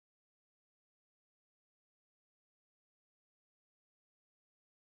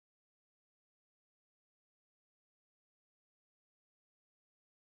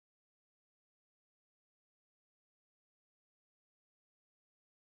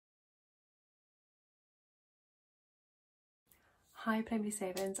Hi Primary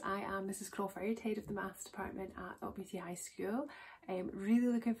 7s, I am Mrs Crawford, Head of the Maths Department at Upmeaty High School. Really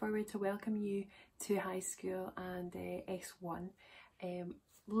looking forward to welcome you to high school and S1.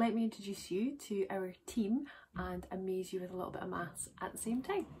 Let me introduce you to our team and amaze you with a little bit of maths at the same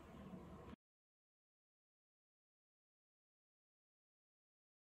time.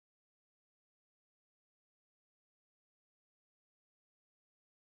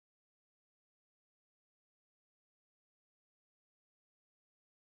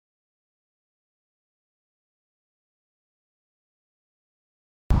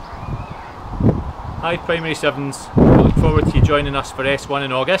 Hi Primary 7s, we look forward to you joining us for S1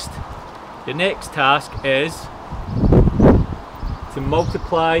 in August. Your next task is to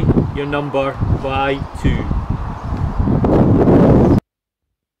multiply your number by 2.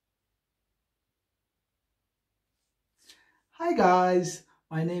 Hi guys,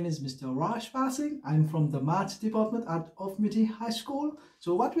 my name is Mr. Raj Passing. I'm from the Maths Department at Upmeaty High School.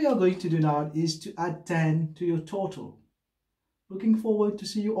 So what we are going to do now is to add 10 to your total. Looking forward to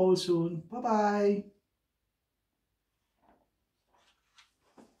see you all soon. Bye-bye.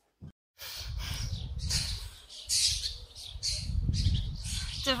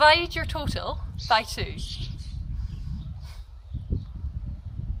 Divide your total by 2.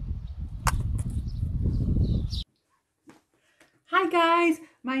 Hi guys,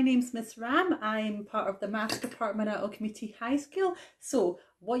 my name's Miss Ram. I'm part of the Maths Department at Upmeaty High School. So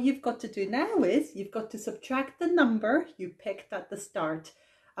what you've got to do now is you've got to subtract the number you picked at the start.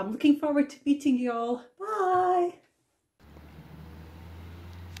 I'm looking forward to meeting you all. Bye!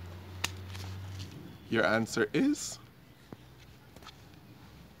 Your answer is?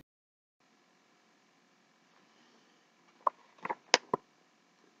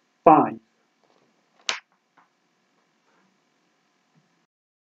 Five.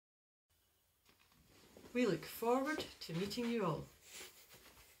 We look forward to meeting you all.